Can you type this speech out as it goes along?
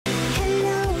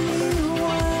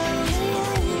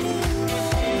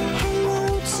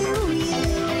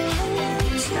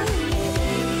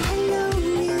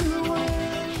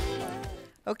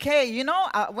Okay, you know,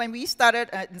 when we started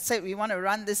and said we want to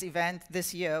run this event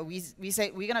this year, we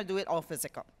said we're going to do it all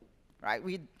physical, right?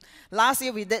 Last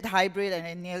year we did hybrid and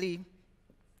it nearly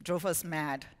drove us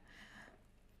mad.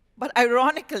 But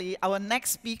ironically, our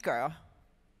next speaker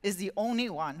is the only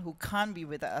one who can't be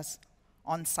with us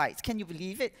on site. Can you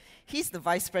believe it? He's the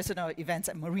Vice President of Events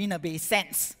at Marina Bay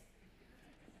Sands.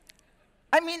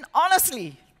 I mean,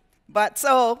 honestly. But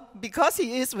so, because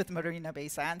he is with Marina Bay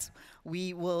Sands,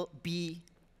 we will be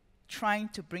trying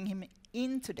to bring him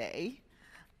in today,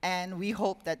 and we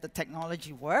hope that the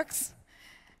technology works.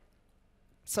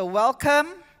 So welcome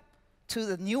to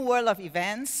the new world of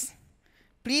events.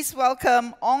 Please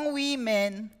welcome Ong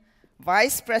Min,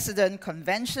 Vice President,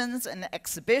 Conventions and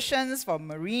Exhibitions for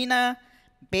Marina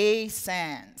Bay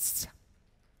Sands.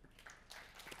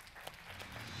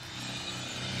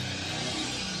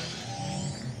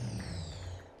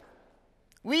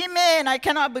 Min, I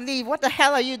cannot believe, what the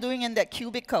hell are you doing in that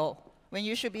cubicle when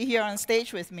you should be here on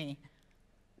stage with me?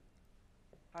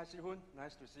 Hi, Si-Hun.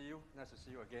 Nice to see you. Nice to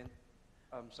see you again.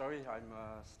 Sorry, I'm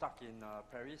stuck in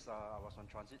Paris. I was on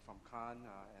transit from Cannes,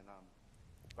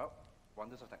 well,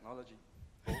 wonders of technology,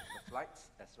 both the flights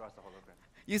as well as the hologram.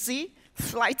 You see,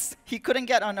 flights, he couldn't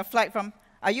get on a flight from,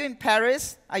 are you in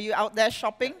Paris? Are you out there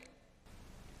shopping?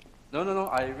 No,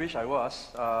 I wish I was,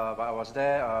 but I was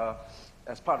there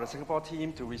as part of the Singapore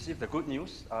team to receive the good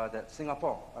news that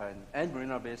Singapore and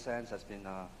Marina Bay Sands has been,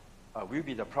 will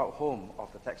be the proud home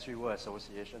of the Tax-Free World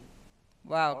Association.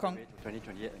 Wow. All the way to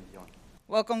 2028 and beyond.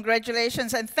 Well,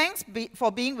 congratulations, and thanks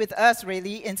for being with us,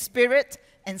 really, in spirit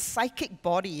and psychic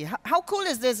body. How cool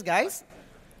is this, guys?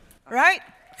 Right?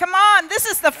 Come on, this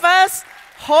is the first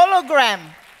hologram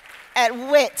at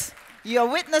WiT. You're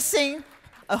witnessing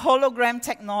a hologram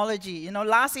technology. You know,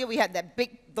 last year we had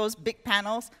those big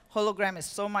panels. Hologram is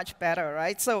so much better,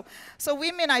 right? So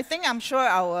Min, I'm sure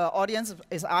our audience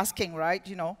is asking, right,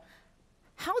 you know,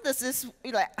 how does this,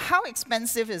 like, how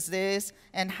expensive is this,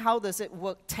 and how does it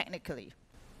work technically?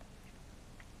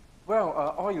 Well,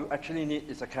 all you actually need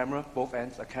is a camera, both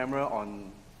ends, a camera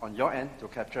on your end to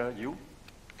capture you,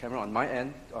 camera on my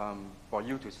end for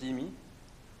you to see me,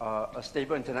 a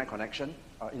stable internet connection.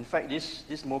 In fact,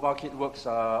 this mobile kit works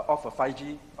off a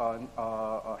 5G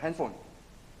handphone.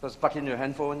 Just plug in your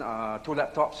handphone, two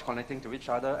laptops connecting to each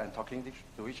other and talking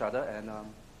to each other,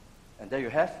 and there you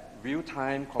have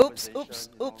real-time conversation.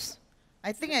 Oops.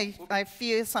 I think I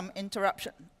feel some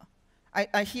interruption.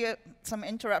 I hear some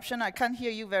interruption. I can't hear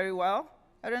you very well.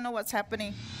 I don't know what's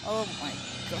happening. Oh my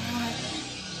God.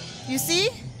 You see?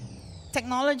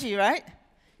 Technology, right?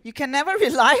 You can never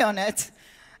rely on it.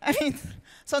 I mean,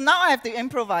 so now I have to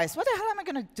improvise. What the hell am I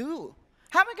going to do?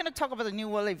 How am I going to talk about the New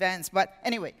World events? But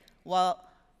anyway, while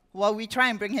we try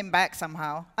and bring him back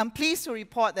somehow, I'm pleased to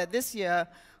report that this year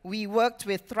we worked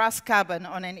with Thrust Carbon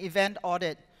on an event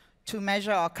audit to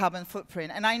measure our carbon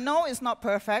footprint. And I know it's not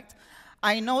perfect.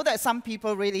 I know that some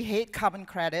people really hate carbon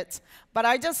credits, but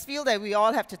I just feel that we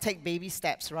all have to take baby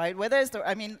steps, right? Whether it's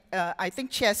I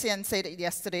think Chia Sian said it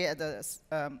yesterday at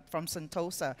from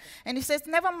Sentosa, and he says,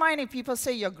 never mind if people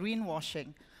say you're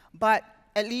greenwashing, but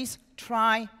at least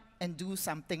try and do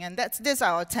something. And this is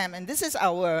our attempt, and this is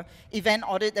our event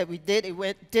audit that we did.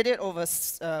 We did it over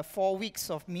 4 weeks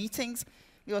of meetings.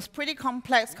 It was pretty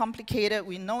complex, complicated.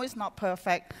 We know it's not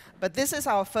perfect, but this is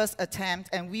our first attempt,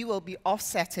 and we will be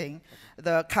offsetting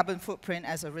the carbon footprint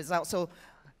as a result. So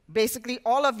basically,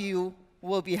 all of you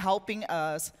will be helping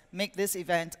us make this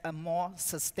event a more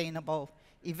sustainable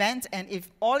event. And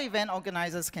if all event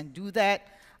organizers can do that,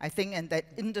 I think, and that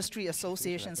industry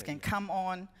associations can come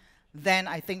on, then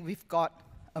I think we've got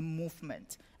a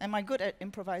movement. Am I good at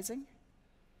improvising?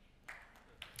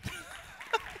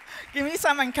 Give me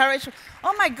some encouragement.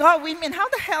 Oh my God, Min, how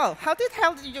the hell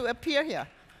did you appear here?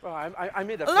 Well, I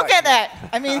made a Look at that.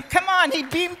 I mean, come on, he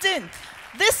beamed in.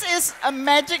 This is a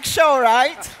magic show,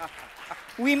 right?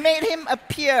 We made him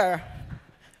appear.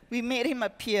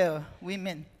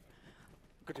 Min.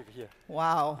 Good to be here.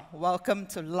 Wow, welcome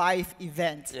to live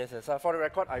event. Yes. For the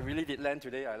record, I really did land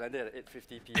today. I landed at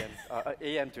 8:50 p.m.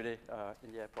 a.m. today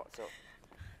in the airport. So,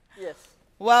 yes.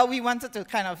 Well, we wanted to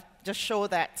kind of just show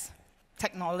that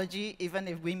technology, even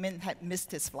if Min had missed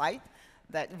his flight,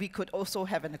 that we could also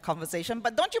have a conversation.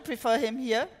 But don't you prefer him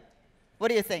here? What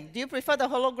do you think? Do you prefer the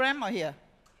hologram or here?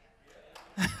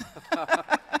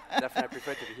 Definitely, I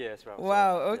prefer to be here as well.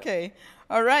 Wow, so, okay.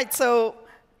 Yeah. All right, so,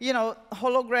 you know,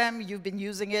 hologram, you've been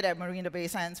using it at Marina Bay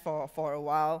Sands for a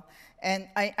while. And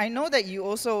I know that you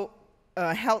also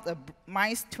held a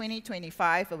MICE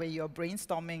 2025 where you're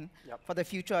brainstorming for the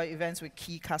future events with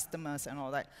key customers and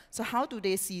all that. So how do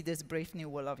they see this brave new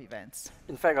world of events?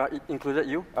 In fact, it included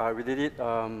you. We did it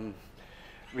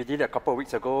We did it a couple of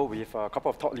weeks ago with a couple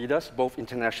of thought leaders, both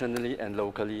internationally and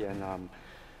locally, and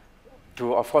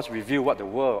to, of course, review what the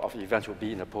world of events will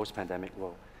be in a post-pandemic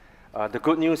world. The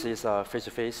good news is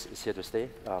face-to-face is here to stay.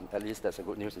 At least that's a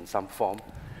good news in some form.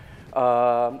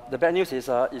 The bad news is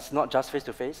it's not just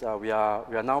face-to-face. We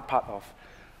are now part of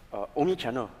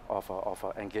omni-channel of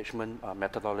engagement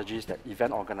methodologies that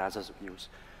event organizers use.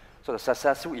 So the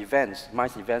successful events,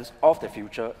 MICE events of the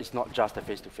future, is not just the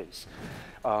face-to-face.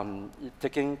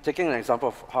 Taking an example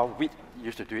of how WiT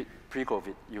used to do it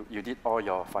pre-COVID, you did all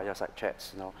your fireside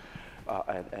chats, you know,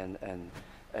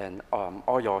 and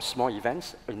all your small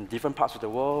events in different parts of the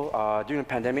world. During the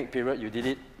pandemic period, you did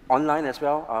it online as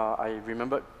well. I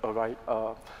remember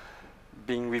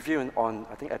being reviewed on,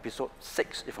 I think, episode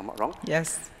 6, if I'm not wrong.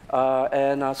 Yes.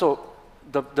 So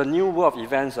the new world of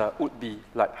events would be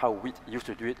like how WiT used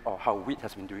to do it, or how WiT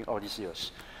has been doing all these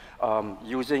years.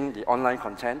 Using the online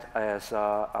content as an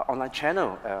online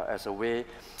channel as a way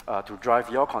to drive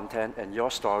your content and your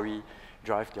story,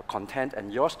 drive your content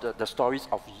and the stories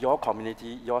of your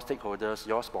community, your stakeholders,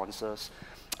 your sponsors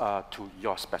to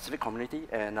your specific community,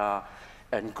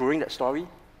 and growing that story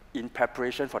in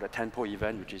preparation for the tentpole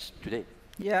event, which is today.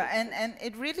 Yeah, and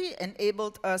it really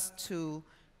enabled us to,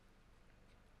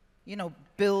 you know,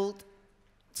 build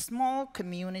small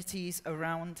communities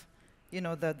around, you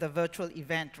know, the virtual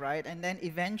event, right? And then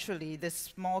eventually, this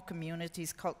small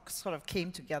communities sort of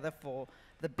came together for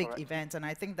the big Correct. events, and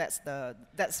I think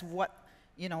that's what,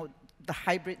 you know, the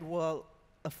hybrid world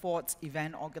affords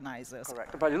event organizers.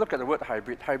 Correct. But you look at the word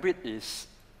hybrid. Hybrid is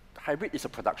a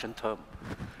production term.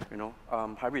 You know,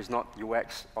 hybrid is not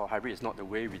UX, or hybrid is not the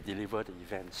way we deliver the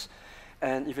events.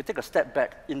 And if you take a step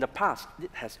back, in the past, it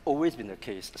has always been the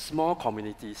case. Small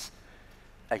communities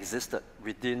existed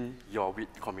within your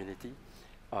WiT community,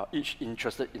 each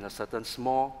interested in a certain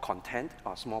small content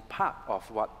or small part of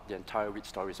what the entire WiT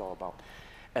story is all about.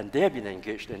 And they have been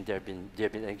engaged, and they have been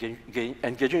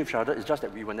engaging with each other. It's just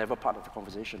that we were never part of the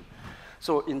conversation.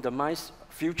 So in the MICE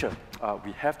future,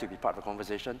 we have to be part of the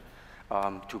conversation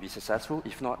to be successful.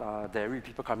 If not, there will be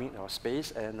people coming in our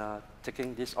space and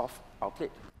taking this off our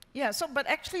plate. Yeah, so, but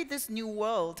actually this new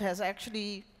world has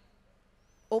actually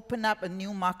opened up a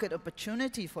new market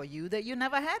opportunity for you that you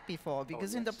never had before,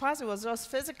 because in the past it was just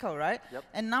physical, right? Yep.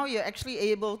 And now you're actually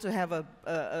able to have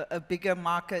a bigger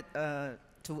market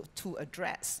to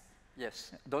address.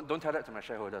 Yes, don't tell that to my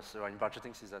shareholders. We're in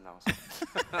budgeting season now.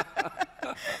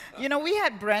 So. You know, we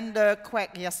had Brenda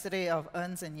Quack yesterday of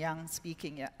Ernst & Young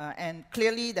speaking, and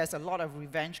clearly there's a lot of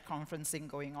revenge conferencing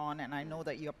going on, and I know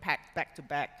that you're packed back to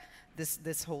back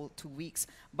this whole 2 weeks.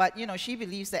 But, you know, she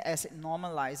believes that as it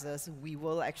normalizes, we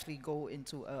will actually go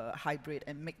into a hybrid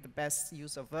and make the best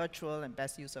use of virtual and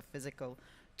best use of physical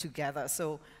together.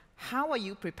 So how are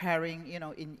you preparing, you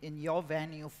know, in your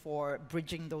venue for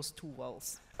bridging those two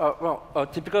worlds? Well, a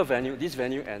typical venue, this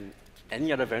venue and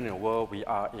any other venue in the world, we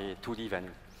are a 2D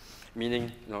venue,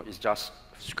 meaning, you know, it's just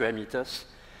square meters.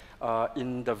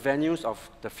 In the venues of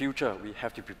the future, we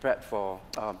have to prepare for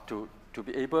to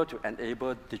be able to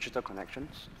enable digital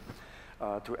connections,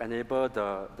 to enable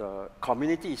the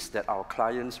communities that our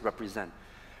clients represent.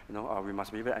 You know, we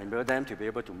must be able to enable them to be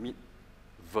able to meet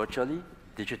virtually,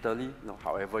 digitally, you know,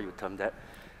 however you term that,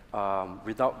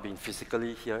 without being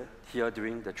physically here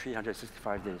during the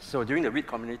 365 days. So during the WiT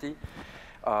community,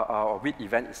 our WiT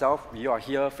event itself, we are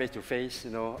here face-to-face,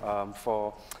 you know,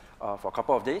 for a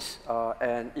couple of days.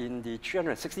 And in the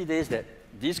 360 days that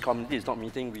this community is not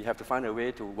meeting, we have to find a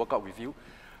way to work out with you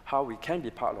how we can be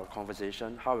part of the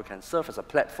conversation, how we can serve as a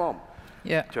platform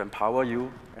to empower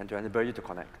you and to enable you to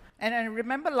connect. And I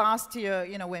remember last year,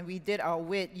 you know, when we did our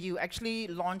WiT, you actually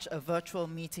launched a virtual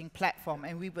meeting platform,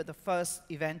 and we were the first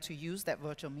event to use that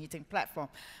virtual meeting platform.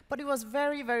 But it was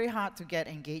very, very hard to get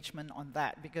engagement on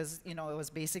that because, you know, it was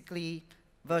basically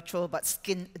virtual but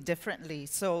skinned differently.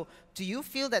 So do you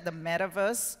feel that the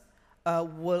metaverse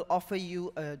will offer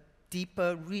you a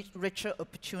deeper, richer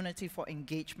opportunity for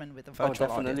engagement with the virtual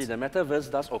definitely. audience? The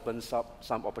metaverse does open up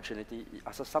some opportunity. It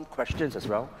asks some questions as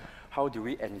well. How do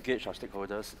we engage our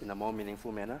stakeholders in a more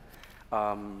meaningful manner?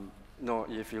 You know,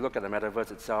 if you look at the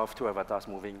metaverse itself, two avatars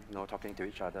moving, you know, talking to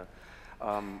each other,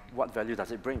 what value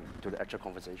does it bring to the actual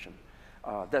conversation?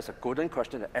 That's a golden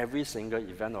question that every single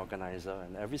event organizer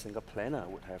and every single planner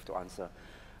would have to answer.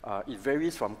 It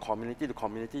varies from community to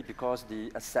community because the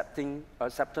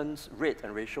acceptance rate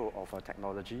and ratio of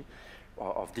technology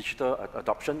or of digital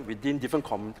adoption within different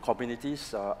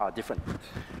communities are different.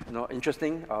 You know,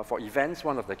 interesting, for events,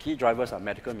 one of the key drivers are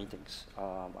medical meetings.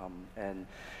 And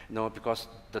you know, because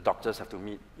the doctors have to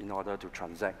meet in order to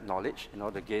transact knowledge, in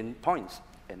order to gain points.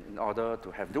 and in order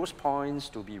to have those points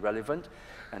to be relevant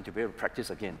and to be able to practice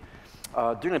again.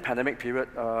 During the pandemic period,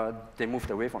 they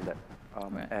moved away from that.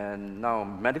 And now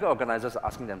medical organizers are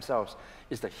asking themselves,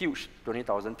 is the huge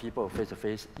 20,000 people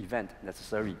face-to-face event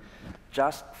necessary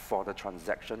just for the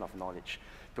transaction of knowledge?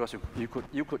 Because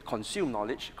you could consume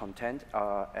knowledge, content,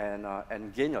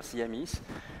 and gain your CMEs,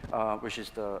 which is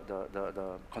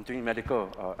the continuing medical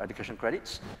education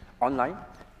credits, online,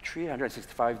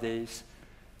 365 days,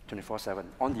 24/7,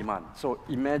 on demand. So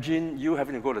imagine you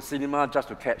having to go to the cinema just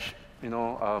to catch,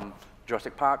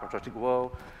 Jurassic Park or Jurassic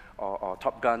World or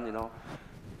Top Gun,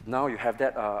 Now you have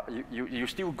that, you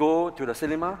still go to the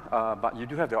cinema, but you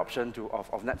do have the option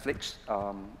of Netflix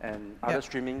and other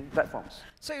streaming platforms.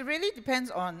 So it really depends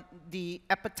on the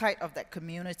appetite of that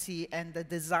community and the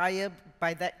desire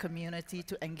by that community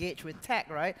to engage with tech,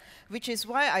 right? Which is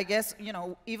why I guess,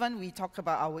 even we talk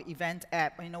about our event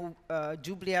app,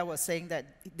 Jublia was saying that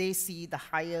they see the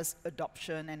highest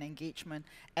adoption and engagement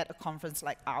at a conference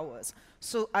like ours.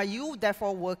 So are you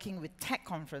therefore working with tech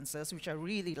conferences, which are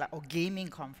really or gaming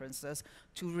conferences,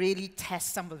 to really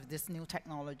test some of these new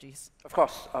technologies? Of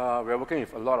course, we're working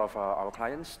with a lot of our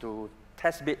clients to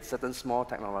test bit certain small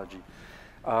technology.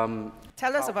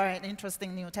 Tell us about an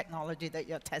interesting new technology that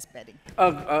you're test bedding.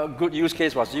 A good use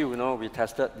case was we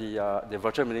tested the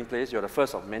virtual meeting place. You're the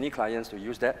first of many clients to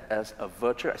use that as a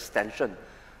virtual extension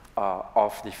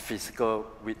of the physical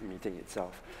WiT meeting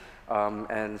itself.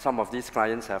 And some of these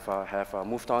clients have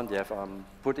moved on. They have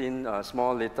put in a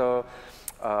small little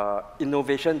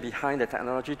innovation behind the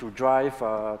technology to drive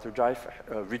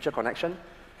richer connection.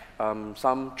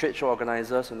 Some trade show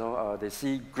organizers, they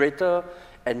see greater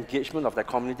engagement of their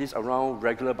communities around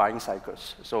regular buying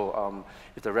cycles. So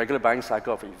if the regular buying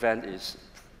cycle of an event is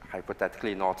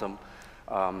hypothetically in autumn,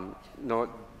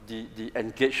 the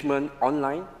engagement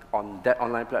online on that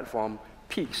online platform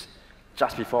peaks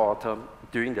just before autumn,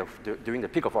 during the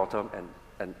peak of autumn,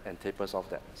 and tapers off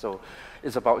that. So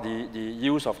it's about the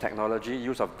use of technology,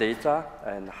 use of data,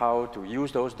 and how to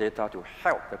use those data to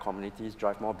help the communities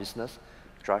drive more business,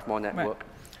 drive more network,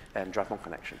 and drive more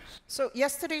connections. So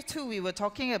yesterday too, we were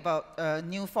talking about a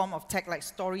new form of tech like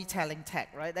storytelling tech,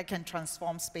 right? That can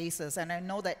transform spaces. And I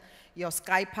know that your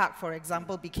Sky Park, for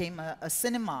example, became a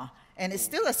cinema, and it's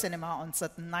still a cinema on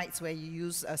certain nights where you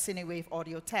use Cinewave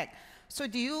audio tech. So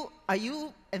are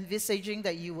you envisaging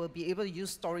that you will be able to use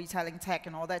storytelling tech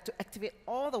and all that to activate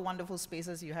all the wonderful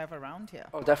spaces you have around here?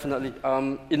 Oh, definitely.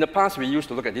 In the past, we used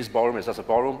to look at this ballroom as just a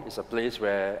ballroom. It's a place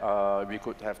where we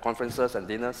could have conferences and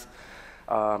dinners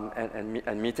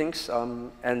and meetings.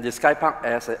 And the Sky Park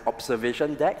as an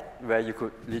observation deck where you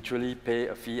could literally pay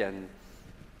a fee and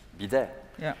be there.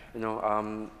 Yeah.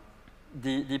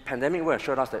 The pandemic will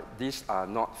showed us that these are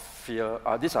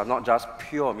not just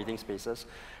pure meeting spaces.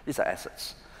 These are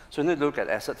assets. So you need to look at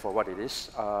asset for what it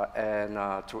is, and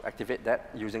to activate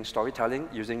that using storytelling,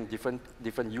 using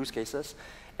different use cases,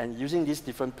 and using these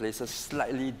different places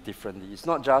slightly differently. It's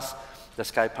not just the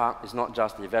Sky Park, it's not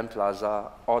just the event plaza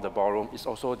or the ballroom, it's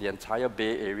also the entire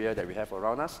Bay Area that we have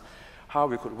around us. How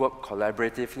we could work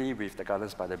collaboratively with the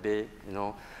Gardens by the Bay,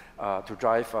 to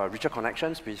drive richer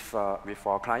connections with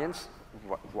our clients,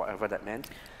 whatever that meant.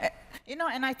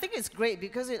 And I think it's great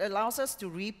because it allows us to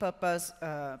repurpose,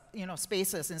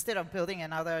 spaces instead of building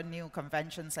another new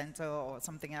convention center or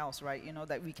something else, right?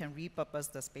 That we can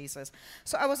repurpose the spaces.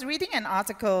 So I was reading an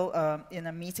article in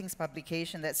a meetings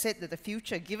publication that said that the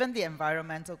future, given the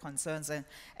environmental concerns,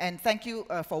 and thank you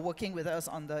for working with us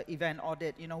on the event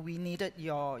audit. We needed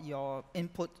your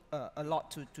input a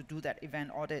lot to do that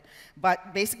event audit.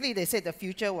 But basically, they said the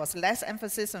future was less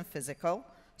emphasis on physical,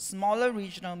 smaller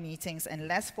regional meetings, and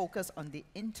less focus on the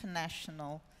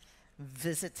international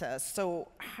visitors. So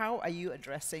how are you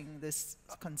addressing these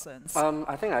concerns?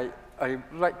 I think I'd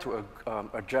like to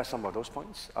address some of those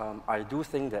points. I do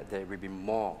think that there will be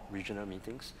more regional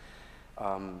meetings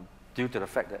due to the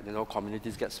fact that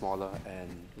communities get smaller and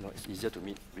it's easier to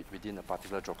meet within a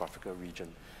particular geographical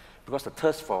region. Because the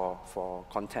thirst for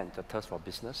content, the thirst for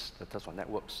business, the thirst for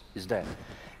networks is there.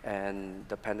 And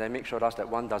the pandemic showed us that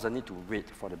one doesn't need to wait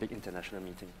for the big international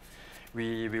meeting.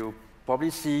 We will probably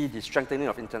see the strengthening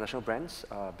of international brands,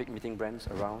 big meeting brands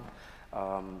around.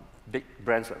 Big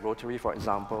brands like Rotary, for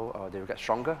example, they will get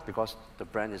stronger because the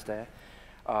brand is there.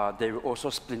 They will also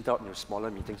splint out into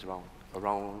smaller meetings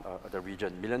around the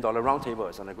region. $1 Million Roundtable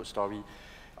is another good story.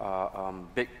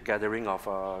 Big gathering of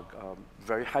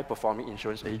very high-performing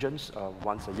insurance agents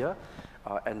once a year,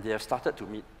 and they have started to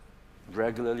meet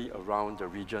regularly around the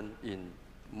region in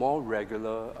more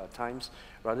regular times,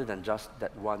 rather than just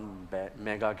that one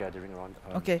mega gathering around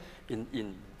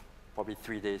in probably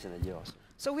 3 days in a year or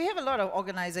so. So we have a lot of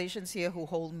organizations here who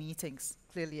hold meetings,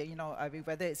 clearly, you know, I mean,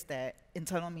 whether it's their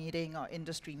internal meeting or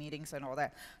industry meetings and all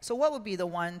that. So what would be the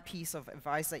one piece of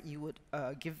advice that you would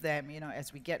give them, you know,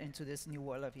 as we get into this new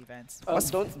world of events?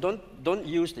 Don't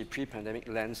use the pre-pandemic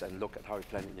lens and look at how you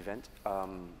plan an event,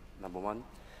 number one.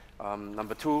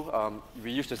 Number two,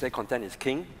 we used to say content is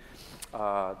king.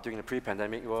 During the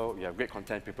pre-pandemic world, we have great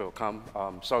content, people will come.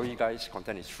 Sorry guys,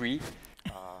 content is free.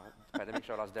 Pandemic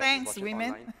showed us that. Thanks,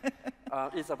 women.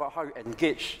 It's about how you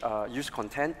engage, use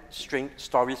content, string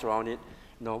stories around it.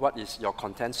 You know, what is your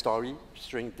content story?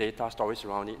 String data stories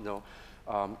around it. You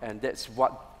know, and that's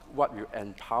what will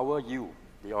empower you,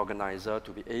 the organizer,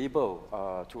 to be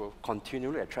able to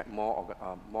continually attract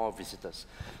more visitors.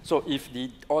 So if the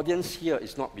audience here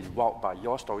is not been wowed by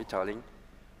your storytelling,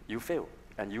 you fail.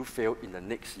 And you fail in the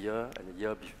next year and the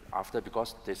year after,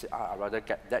 because they say, I'd rather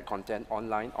get that content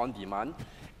online, on demand,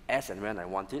 as and when I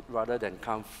want it, rather than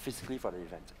come physically for the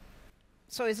event.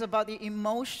 So it's about the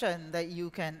emotion that you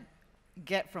can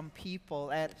get from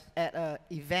people at an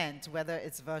event, whether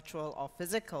it's virtual or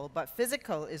physical, but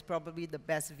physical is probably the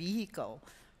best vehicle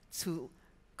to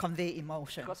convey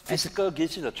emotion. Because physical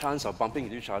gives you the chance of bumping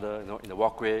into each other, you know, in the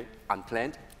walkway,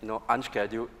 unplanned, you know,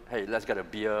 unscheduled. Hey, let's get a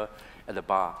beer at the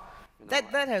bar. You know,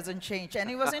 that hasn't changed. And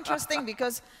it was interesting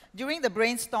because during the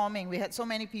brainstorming, we had so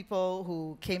many people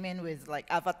who came in with like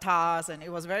avatars, and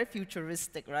it was very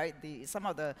futuristic, right? Some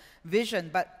of the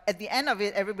vision. But at the end of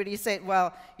it, everybody said,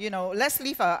 well, you know, let's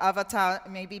leave our avatar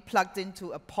maybe plugged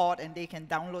into a pod and they can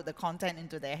download the content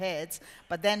into their heads.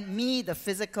 But then me, the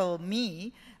physical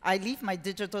me, I leave my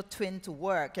digital twin to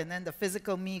work, and then the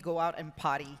physical me go out and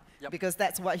party. Yep. Because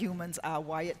that's what humans are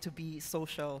wired to be,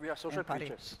 social. We are social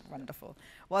creatures. Wonderful.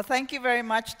 Well, thank you very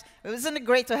much. Isn't it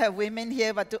great to have women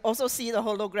here, but to also see the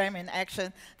hologram in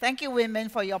action. Thank you, women,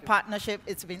 for your partnership.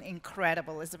 It's been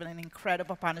incredible. It's been an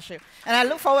incredible partnership. And I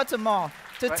look forward to more,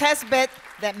 to test bed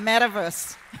that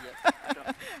metaverse. Yes,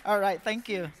 sure. All right, thank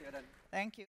you.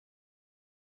 Thank you.